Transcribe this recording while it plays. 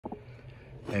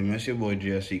Hey man, it's your boy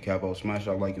GSECAPONE. Smash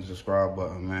that like and subscribe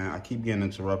button, man. I keep getting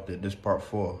interrupted. This part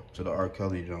 4 to the R.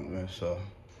 Kelly junk, man. So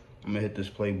I'm gonna hit this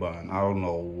play button. I don't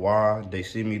know why they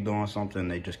see me doing something.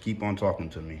 They just keep on talking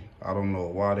to me. I don't know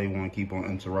why they want to keep on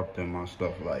interrupting my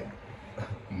stuff. Like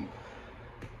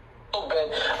A little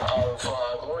bit of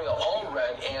Gloria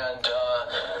Allred and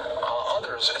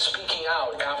others speaking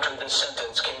out after this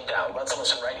sentence came down. Let's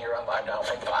listen right here on Live Now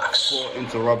from Fox. 4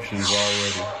 interruptions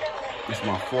already. It's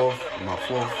my fourth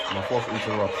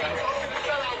interruption.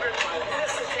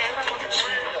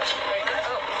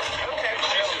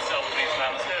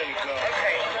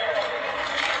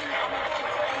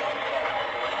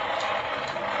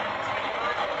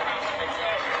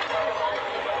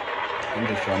 I'm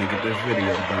just trying to get this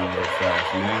video done real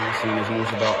fast, man. Seeing this news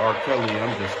about R. Kelly,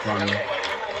 I'm just trying to...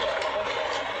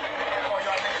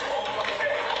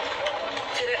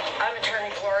 I'm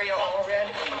attorney Gloria Allred,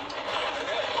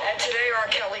 and today R.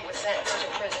 Kelly was sentenced to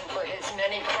prison for his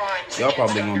many crimes. Y'all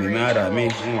probably gonna be mad at me.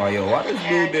 I'm like, yo, why this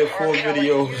dude did 4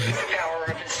 videos? The power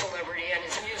of his celebrity and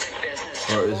his music business.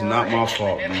 Bro, it's not my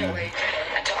fault, man.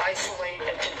 And to isolate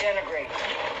and to denigrate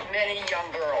many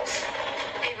young girls.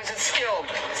 He was a skilled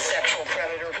sexual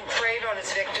predator who preyed on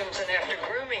his victims, and after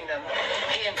grooming them,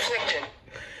 he inflicted.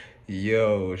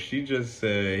 Yo, she just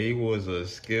said he was a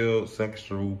skilled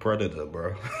sexual predator,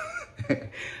 bro.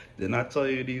 Didn't I tell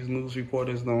you these news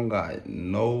reporters don't got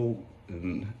no,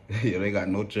 yeah, they got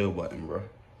no chill button, bro.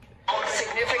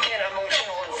 Significant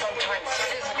emotional and sometimes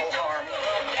physical harm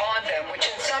on them, which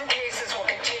in some cases will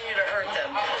continue to hurt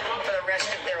them for the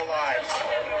rest of their lives.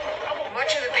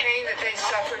 Much of the pain that they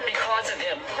suffered because of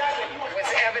him was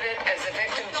evident as the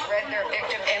victims read their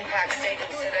victim impact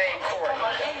statements today in court.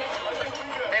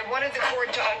 They wanted the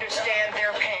court to understand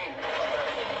their pain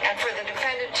and for the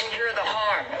defendant to hear the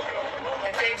harm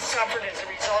that they've suffered as a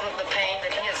result of the pain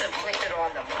that he has inflicted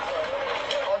on them.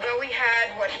 Although he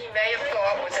had what he may have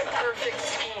thought was a perfect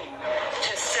scheme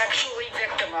to sexually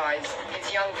victimize his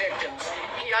young victims,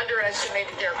 he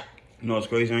underestimated their... You know, it's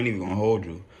crazy. I ain't even gonna hold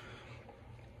you.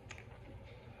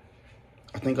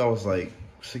 I think I was like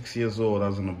 6 years old. I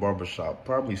was in the barbershop,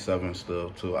 probably 7 still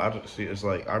too. I just see, it's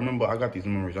like, I remember I got these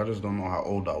memories. I just don't know how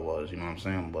old I was, you know what I'm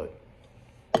saying? But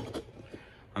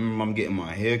I remember I'm getting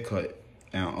my hair cut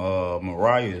at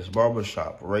Mariah's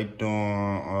barbershop right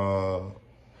on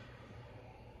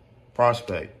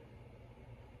Prospect.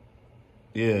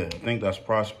 Yeah, I think that's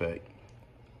Prospect.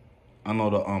 I know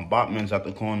the Botman's at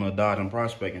the corner of Dodd and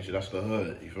Prospect and shit. That's the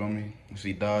hood, you feel me? You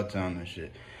see Doddtown and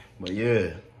shit. But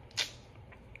yeah.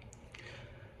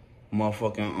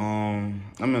 Motherfucking,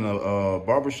 I'm in a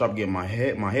barbershop getting my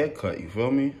hair cut, you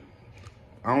feel me?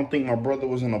 I don't think my brother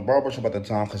was in a barbershop at the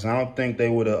time, because I don't think they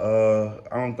would have,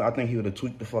 I think he would have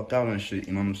tweaked the fuck out and shit,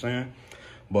 you know what I'm saying?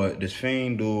 But this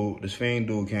Fiend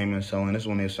dude came in selling, this is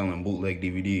when they were selling bootleg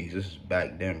DVDs. This is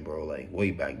back then, bro, like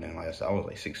way back then. Like I said, I was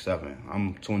like 6, 7.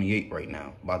 I'm 28 right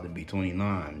now, about to be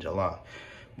 29 in July.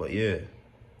 But yeah.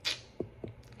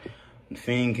 The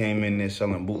Fiend came in there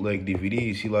selling bootleg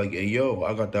DVDs. He like, hey, yo,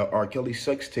 I got that R. Kelly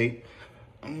sex tape.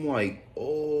 I'm like,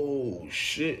 oh,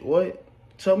 shit, what?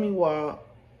 Tell me why,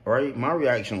 right? My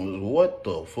reaction was, what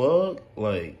the fuck?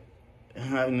 Like,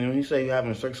 he said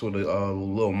having sex with a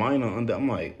little minor under. I'm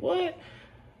like, what?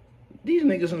 These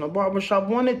niggas in the barbershop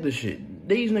wanted this shit.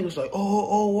 These niggas like,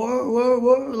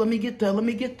 word, let me get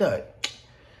that.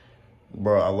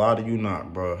 Bro, a lot of you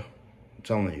not, bro. I'm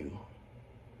telling you.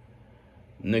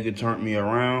 Nigga turned me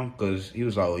around because he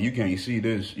was like, oh, you can't see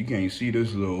this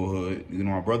little hood. You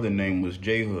know, my brother's name was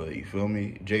J Hood, you feel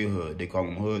me? J Hood. They call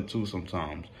him Hood too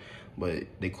sometimes. But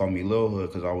they call me Lil Hood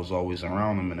because I was always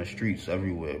around him in the streets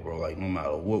everywhere, bro. Like, no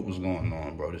matter what was going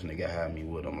on, bro, this nigga had me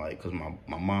with him. Like, because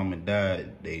my mom and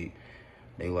dad, they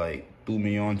like, threw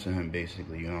me on to him,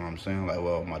 basically, you know what I'm saying? Like,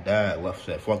 well, my dad left,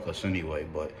 said, fuck us anyway,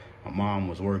 but my mom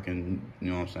was working,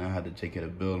 you know what I'm saying? I had to take care of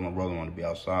the bills. My brother wanted to be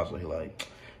outside, so he like,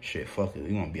 shit, fuck it,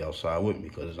 you gonna be outside with me,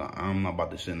 because I'm not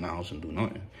about to sit in the house and do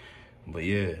nothing. But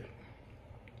yeah,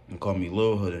 they called me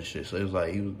Lil Hood and shit. So it was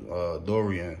like, he was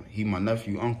Dorian. He my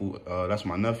nephew, uncle. That's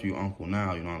my nephew, uncle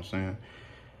now, you know what I'm saying?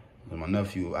 And my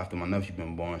nephew, after my nephew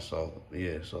been born, so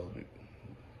yeah.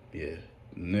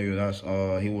 Nigga, that's,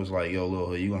 he was like, yo, Lil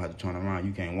Hood, you gonna have to turn around.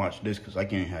 You can't watch this, because I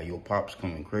can't have your pops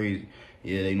coming crazy.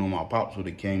 Yeah, they know my pops would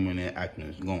have came in there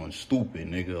acting, going stupid,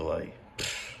 nigga, like,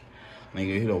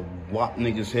 nigga, he'll whop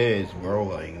niggas' heads, bro.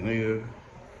 Like, nigga,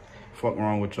 fuck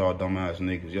wrong with y'all dumbass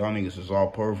niggas. Y'all niggas is all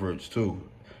perverts, too.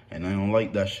 And they don't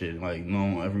like that shit. Like, you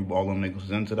know, all them niggas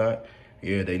is into that.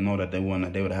 Yeah, they know that they would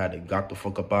have had to got the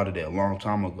fuck up out of there a long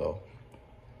time ago.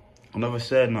 I never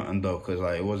said nothing, though, because,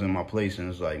 like, it wasn't my place. And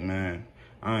it's like, man,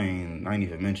 I ain't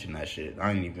even mention that shit.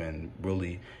 I ain't even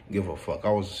really give a fuck.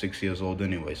 I was 6 years old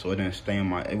anyway, so it didn't stay in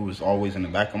my, it was always in the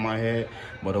back of my head,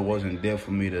 but it wasn't there for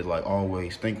me to like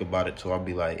always think about it till I'd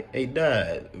be like, hey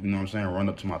dad, you know what I'm saying, run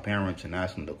up to my parents and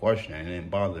ask them the question, and it didn't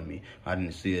bother me. I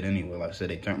didn't see it anyway. Like I said,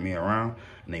 they turned me around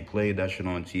and they played that shit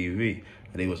on TV.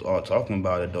 And they was all talking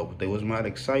about it though, but they was mad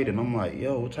excited. I'm like,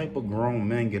 yo, what type of grown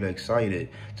men get excited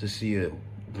to see a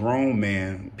grown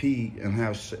man pee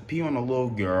on a little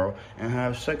girl and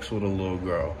have sex with a little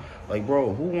girl? Like,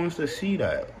 bro, who wants to see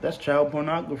that? That's child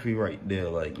pornography right there.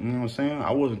 Like, you know what I'm saying?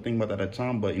 I wasn't thinking about that at the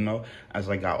time, but you know, as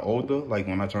I got older, like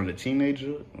when I turned a teenager,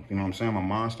 you know what I'm saying, my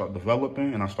mind started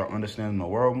developing and I start understanding the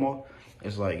world more.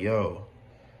 It's like, yo,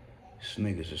 this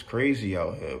niggas is crazy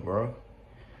out here, bro.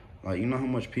 Like, you know how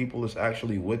much people is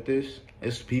actually with this?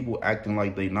 It's people acting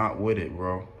like they not with it,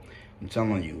 bro. I'm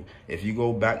telling you, if you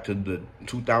go back to the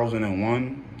 2001,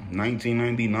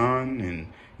 1999, and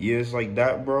years like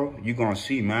that, bro, you're going to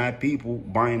see mad people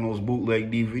buying those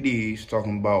bootleg DVDs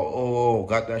talking about, oh,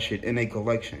 got that shit in their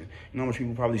collection. You know how much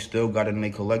people probably still got it in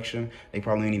their collection? They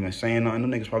probably ain't even saying nothing.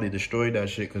 Them niggas probably destroyed that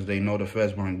shit because they know the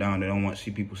feds burned down. They don't want to see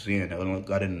people seeing it. They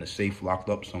got it in the safe, locked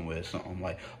up somewhere or something,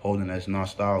 like holding as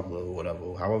nostalgia or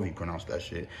whatever, however you pronounce that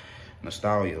shit.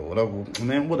 Nostalgia or whatever.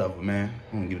 Man, whatever, man.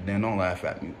 I don't give a damn. Don't laugh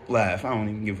at me. Laugh. I don't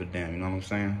even give a damn. You know what I'm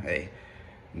saying? Hey,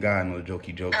 God knows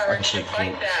jokey jokes. I can take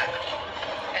jokes.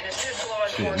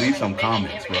 Shit, leave some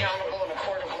comments, bro.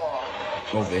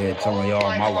 Over here telling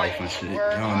y'all my life and shit.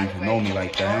 Y'all don't even know me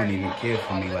like that. I don't even care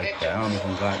for me like that. I don't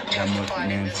even got that much,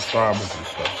 man, subscribers and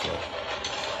stuff, so.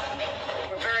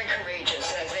 Were very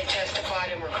courageous as they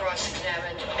testified and were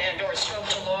cross-examined and or spoke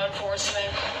to law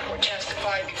enforcement or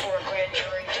testified before a grand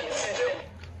jury to assist them.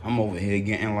 I'm over here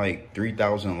getting like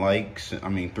 3,000 likes,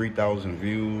 3,000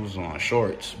 views on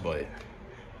shorts, but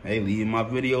they leave my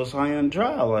videos high and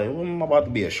dry. Like, what am I about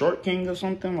to be, a short king or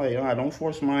something? Like, don't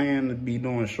force my hand to be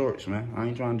doing shorts, man. I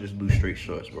ain't trying to just do straight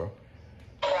shorts, bro.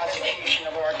 Prosecution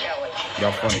of R. Kelly.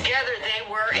 Y'all funny. Together they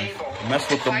were able mess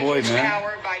with to the boy, fight man.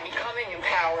 Power by becoming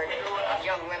empowered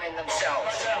young women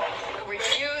themselves, who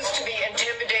refused to be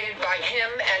intimidated by him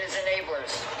and his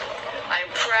enablers. I am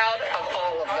proud of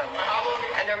all of them,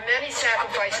 and there are many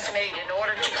sacrifices made in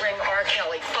order to bring R.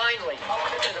 Kelly finally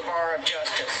to the bar of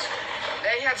justice.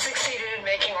 They have succeeded in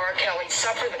making R. Kelly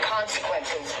suffer the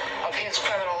consequences of his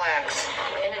criminal acts.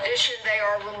 In addition, they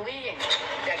are relieved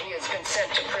that he has been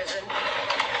sent to prison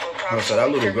for So that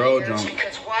little girl years, jumped.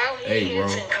 because while he Hey, bro,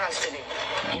 is in custody,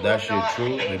 that shit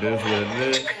true. It is what it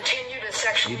is.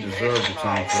 He deserves the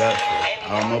time for that shit.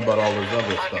 I don't know about all this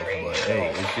other stuff, but hey,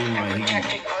 it seems like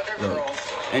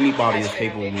anybody is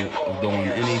capable of doing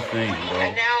anything, bro.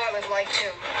 And now I would like to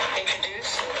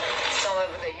introduce some of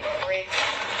the great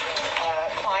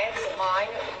clients of mine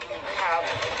who have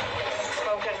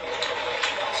spoken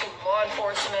to law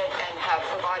enforcement and have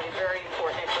provided very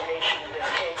important information in this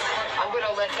case. I'm going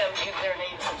to let them give their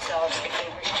names themselves if they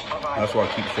wish to provide. That's why I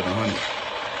keep shit 100.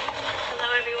 Hello,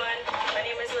 everyone. My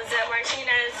name is Lizette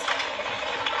Martinez,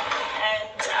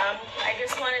 and I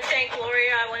just want to thank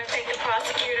Gloria. I want to thank the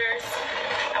prosecutors.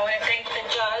 I want to thank the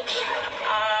judge.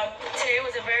 Today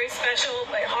was a very special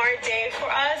but hard day for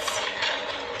us.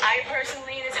 I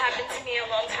personally, this happened to me a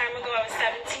long time ago. I was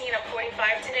 17, I'm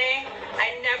 45 today.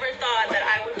 I never thought that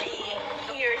I would be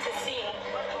here to see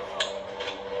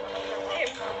him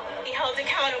be held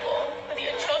accountable for the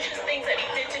atrocious things that he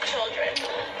did to children.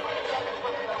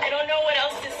 I don't know what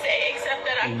else to say except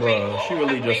that I'm grateful. She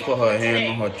really just put her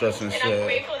hand on her chest and I'm said,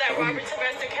 grateful that Robert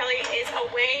Sylvester Kelly is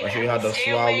away. she had to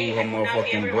swallow her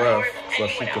motherfucking breath so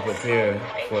she could prepare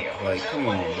for, like, come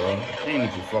on, bro. She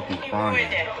ain't even fucking crying.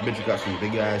 Bitch got some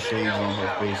big ass shades on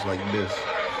her face like this.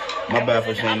 My bad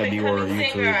for saying the B word on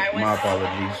YouTube. My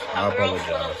apologies. I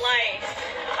apologize.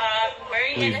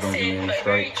 Please don't give me any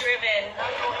strikes.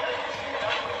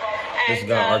 This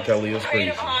guy R. Kelly is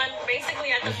crazy.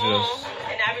 It's just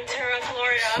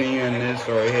seeing this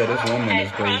right here. This woman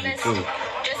is crazy too.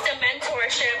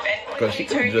 Because she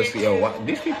could just,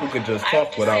 these people could just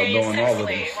talk without doing all of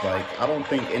this. Like, I don't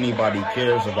think anybody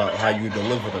cares about how you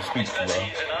deliver the speech, bro.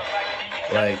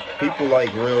 Like, people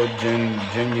like real,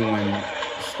 genuine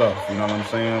stuff, you know what I'm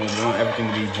saying? We want everything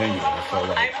to be genuine. So,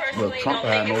 like, look, Trump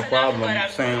had no problem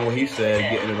saying what he said,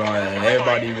 getting it on, and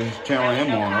everybody was cheering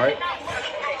him on, right?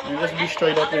 And just be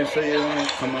straight up and say,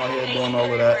 come out here doing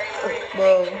all of that.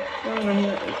 Well,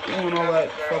 doing all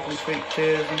that fucking fake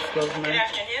tears and stuff, man. Good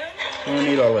afternoon. You don't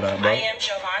need all of that, bro. I am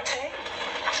Giovante.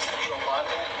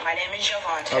 My name is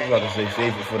Giovante. I was about to say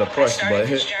save it for the press, but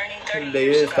they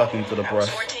is talking to the press.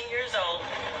 I was 14 years old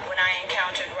when I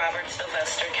encountered Robert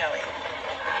Sylvester Kelly.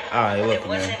 Alright, look, it man.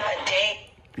 wasn't a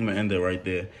day. I'm gonna end it right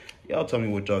there. Y'all tell me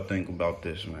what y'all think about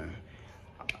this, man.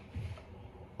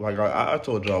 Like I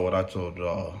told y'all what I told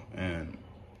y'all, and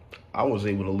I was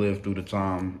able to live through the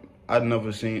time. I'd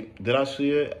never seen. Did I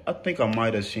see it? I think I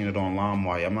might have seen it on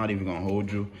LimeWire. I'm not even gonna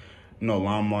hold you. You know,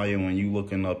 LimeWire, when you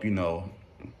looking up, you know,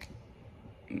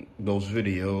 those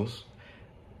videos.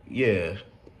 Yeah,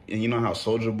 and you know how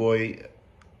Soulja Boy,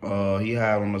 he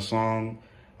had on the song,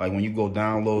 like when you go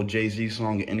download Jay-Z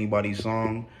song or anybody's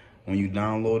song, when you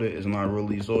download it, it's not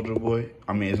really Soulja Boy.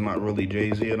 I mean, it's not really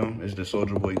Jay-Z in them. It's the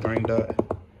Soulja Boy Green Dot.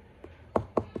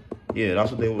 Yeah,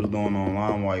 that's what they was doing on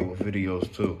LimeWire with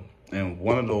videos too. And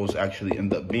one of those actually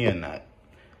ended up being that.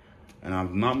 And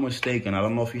I'm not mistaken, I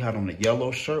don't know if he had on a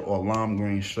yellow shirt or a lime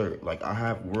green shirt. Like, I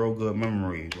have real good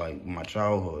memory, like my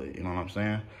childhood, you know what I'm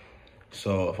saying?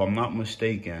 So if I'm not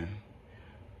mistaken,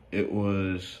 it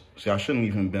was, see, I shouldn't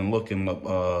even been looking up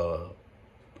them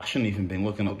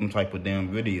type of damn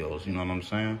videos, you know what I'm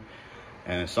saying?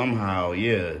 And somehow,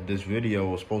 yeah, this video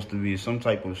was supposed to be some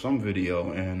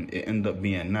video, and it ended up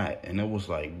being that. And it was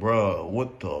like, bruh,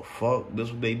 what the fuck?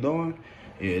 This what they doing?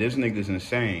 Yeah, this nigga's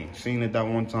insane. Seen it that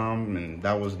one time, and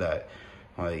that was that.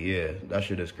 Like, yeah, that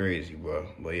shit is crazy, bro.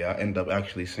 But yeah, I ended up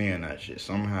actually seeing that shit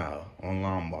somehow on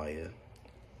LimeWire.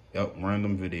 Yep,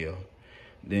 random video.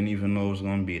 Didn't even know it was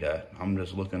gonna be that. I'm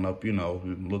just looking up, you know,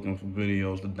 looking for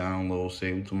videos to download,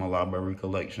 save to my library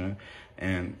collection,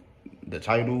 and the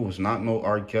title was not no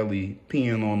R. Kelly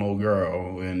peeing on no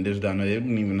girl and this, that, and that. It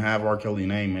didn't even have R. Kelly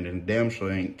name in it, and damn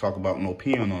sure ain't talk about no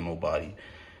peeing on nobody.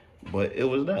 But it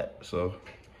was that. So,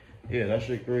 yeah, that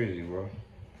shit crazy, bro.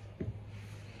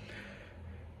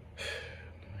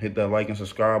 Hit that like and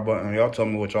subscribe button. Y'all tell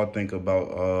me what y'all think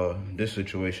about this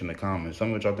situation in the comments. Tell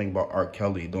me what y'all think about R.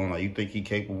 Kelly doing. Like, you think he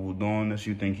capable of doing this?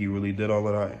 You think he really did all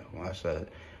of that? Like I said,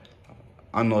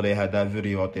 I know they had that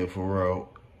video out there for real.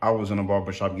 I was in a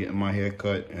barbershop getting my hair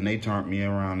cut, and they turned me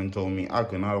around and told me I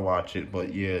could not watch it.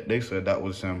 But yeah, they said that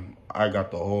was him. I got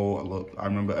the whole look. I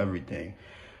remember everything.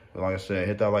 But like I said,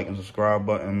 hit that like and subscribe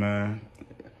button, man.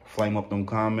 Flame up them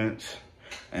comments.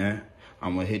 And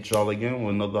I'm going to hit y'all again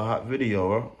with another hot video,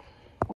 bro.